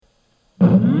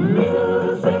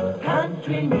Music,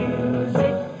 country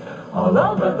music, all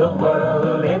over the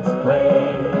world it's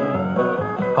played.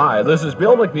 Hi, this is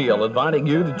Bill McNeil inviting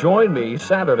you to join me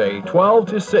Saturday, 12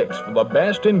 to 6 for the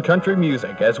best in country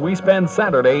music as we spend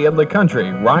Saturday in the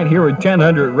country right here at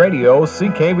 1000 Radio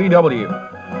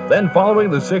CKVW. Then following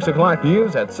the 6 o'clock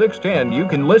news at 6:10, you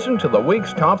can listen to the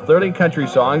week's top 30 country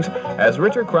songs as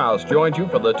Richard Krause joins you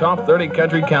for the top 30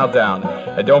 country countdown.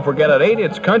 And don't forget at 8,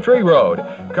 it's Country Road.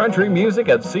 Country music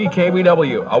at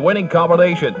CKVW, a winning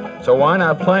combination. So why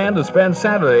not plan to spend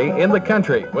Saturday in the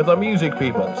country with the music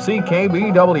people,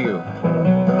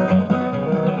 CKVW.